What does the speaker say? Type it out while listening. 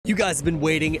You guys have been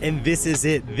waiting, and this is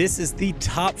it. This is the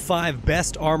top 5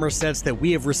 best armor sets that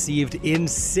we have received in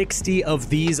 60 of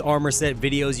these armor set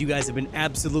videos. You guys have been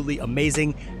absolutely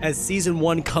amazing. As Season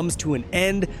 1 comes to an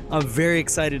end, I'm very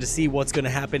excited to see what's going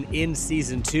to happen in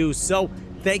Season 2. So,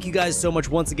 thank you guys so much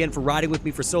once again for riding with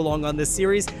me for so long on this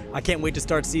series. I can't wait to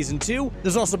start Season 2.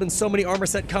 There's also been so many armor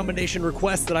set combination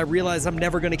requests that I realize I'm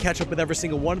never going to catch up with every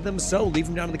single one of them, so leave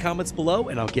them down in the comments below,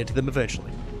 and I'll get to them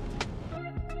eventually.